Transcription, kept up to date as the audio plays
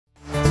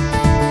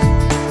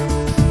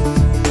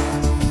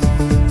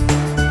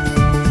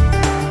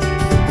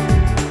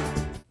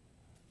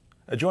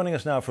Joining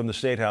us now from the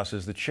State House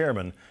is the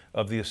chairman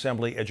of the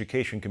Assembly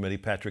Education Committee,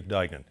 Patrick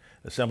Diegnan.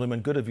 Assemblyman,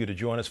 good of you to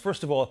join us.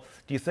 First of all,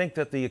 do you think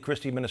that the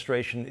Christie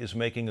administration is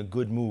making a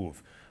good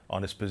move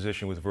on its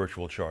position with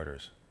virtual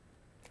charters?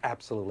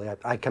 Absolutely.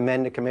 I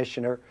commend the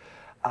commissioner.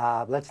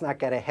 Let's not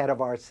get ahead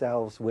of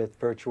ourselves with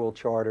virtual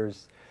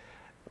charters.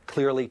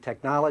 Clearly,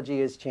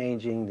 technology is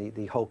changing.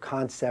 The whole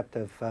concept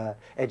of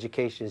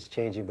education is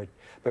changing,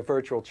 but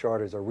virtual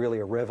charters are really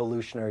a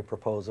revolutionary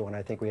proposal, and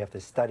I think we have to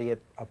study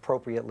it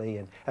appropriately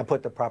and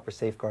put the proper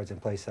safeguards in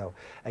place. So,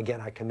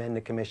 again, I commend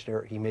the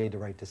commissioner. He made the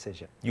right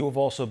decision. You have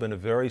also been a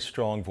very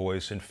strong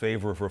voice in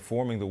favor of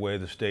reforming the way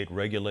the state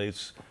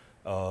regulates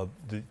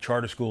the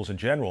charter schools in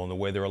general and the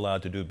way they're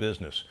allowed to do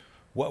business.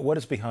 What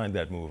is behind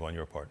that move on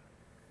your part?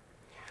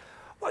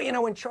 Well, you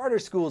know, when charter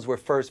schools were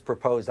first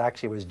proposed,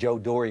 actually it was Joe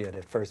Doria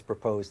that first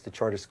proposed the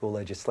charter school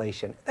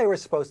legislation. They were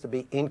supposed to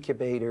be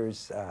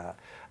incubators,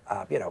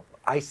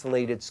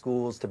 isolated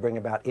schools to bring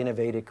about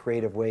innovative,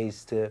 creative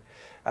ways to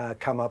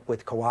come up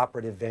with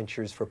cooperative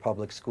ventures for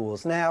public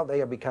schools. Now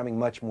they are becoming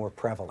much more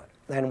prevalent.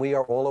 And we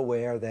are all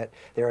aware that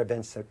there have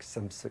been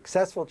some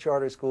successful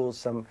charter schools,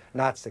 some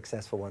not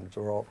successful ones.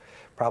 We're all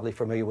probably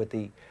familiar with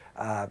the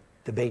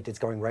debate that's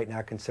going right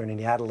now concerning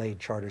the Adelaide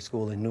Charter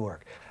School in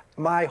Newark.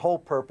 My whole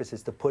purpose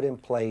is to put in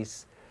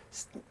place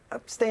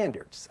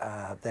standards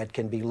that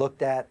can be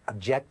looked at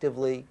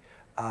objectively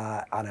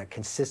on a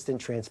consistent,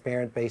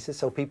 transparent basis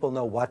so people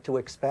know what to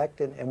expect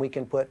and we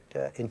can put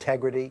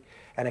integrity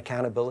and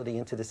accountability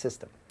into the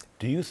system.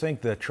 Do you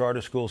think that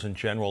charter schools in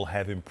general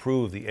have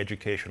improved the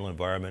educational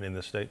environment in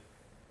the state?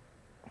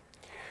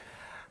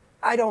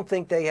 I don't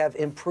think they have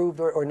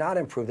improved or not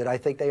improved it. I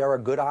think they are a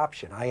good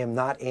option. I am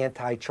not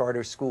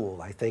anti-charter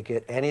school. I think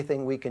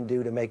anything we can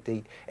do to make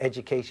the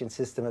education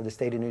system of the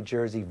state of New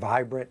Jersey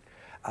vibrant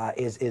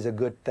is a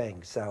good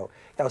thing. So,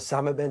 you know,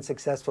 some have been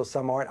successful,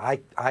 some aren't. I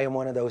am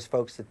one of those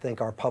folks that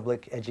think our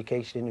public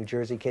education in New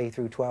Jersey, K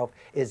through 12,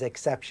 is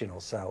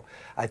exceptional. So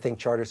I think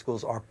charter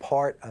schools are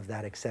part of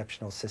that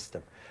exceptional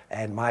system.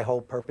 And my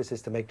whole purpose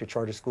is to make the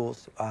charter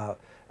schools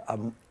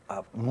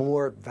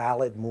more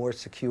valid, more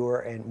secure,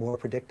 and more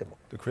predictable.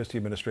 The Christie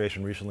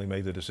administration recently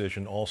made the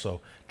decision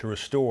also to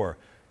restore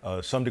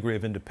some degree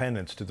of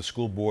independence to the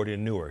school board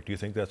in Newark. Do you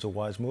think that's a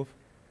wise move?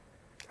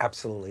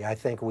 Absolutely. I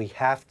think we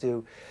have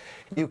to.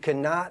 You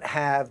cannot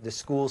have the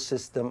school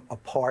system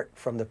apart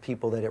from the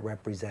people that it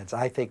represents.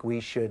 I think we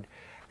should,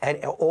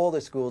 and all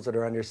the schools that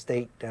are under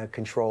state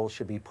control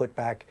should be put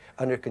back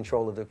under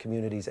control of the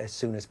communities as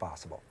soon as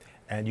possible.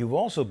 And you've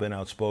also been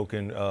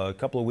outspoken. A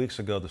couple of weeks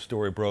ago, the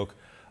story broke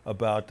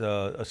about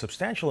a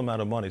substantial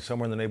amount of money,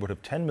 somewhere in the neighborhood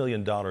of $10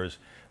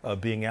 million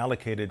being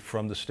allocated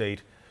from the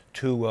state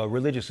to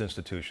religious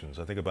institutions.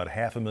 I think about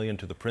 $500,000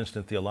 to the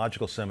Princeton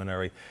Theological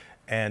Seminary,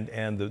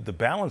 and the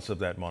balance of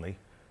that money,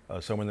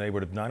 somewhere in the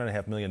neighborhood of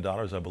 $9.5 million,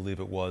 I believe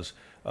it was,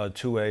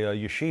 to a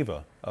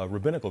yeshiva, a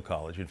rabbinical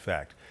college, in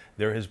fact.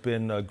 There has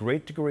been a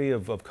great degree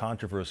of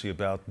controversy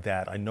about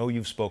that. I know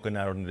you've spoken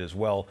out on it as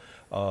well.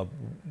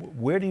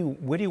 Where do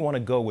you want to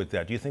go with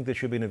that? Do you think there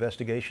should be an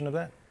investigation of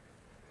that?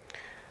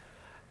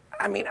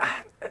 I mean,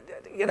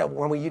 you know,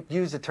 when we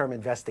use the term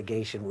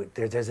investigation,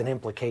 there's an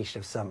implication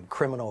of some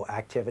criminal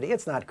activity.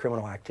 It's not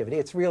criminal activity.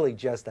 It's really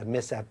just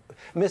a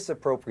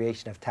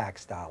misappropriation of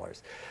tax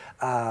dollars.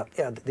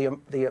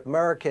 The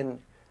American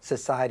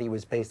society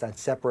was based on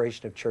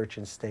separation of church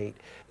and state.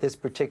 This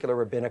particular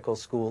rabbinical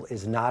school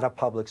is not a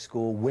public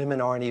school.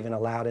 Women aren't even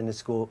allowed in the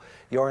school.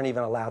 You aren't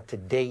even allowed to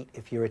date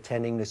if you're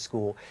attending the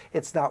school.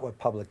 It's not what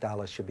public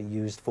dollars should be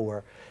used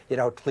for. You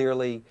know,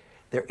 clearly,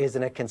 there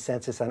isn't a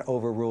consensus on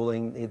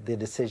overruling the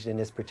decision in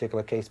this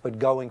particular case, but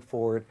going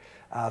forward,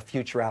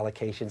 future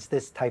allocations,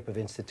 this type of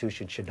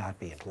institution should not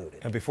be included.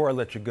 And before I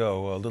let you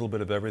go, a little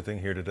bit of everything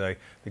here today.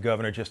 The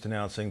governor just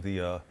announcing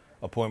the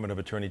appointment of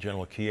Attorney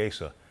General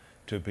Chiesa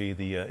to be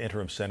the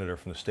interim senator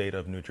from the state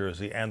of New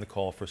Jersey, and the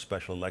call for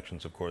special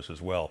elections, of course, as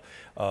well.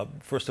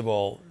 First of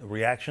all,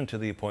 reaction to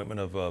the appointment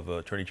of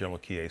Attorney General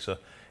Chiesa,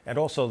 and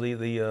also to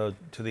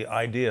the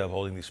idea of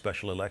holding these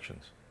special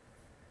elections.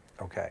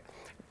 Okay.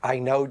 I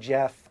know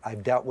Jeff.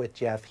 I've dealt with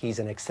Jeff. He's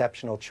an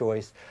exceptional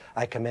choice.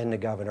 I commend the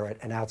governor,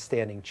 an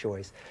outstanding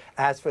choice.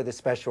 As for the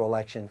special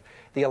election,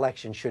 the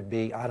election should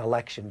be on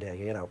election day.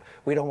 You know,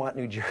 we don't want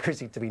New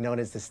Jersey to be known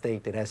as the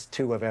state that has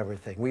two of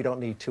everything. We don't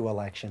need two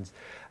elections.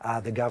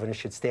 The governor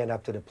should stand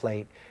up to the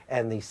plate,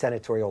 and the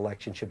senatorial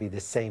election should be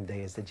the same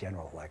day as the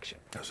general election.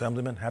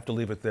 Assemblyman, have to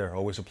leave it there.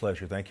 Always a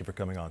pleasure. Thank you for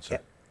coming on, sir.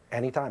 Yeah,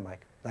 anytime,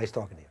 Mike. Nice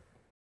talking to you.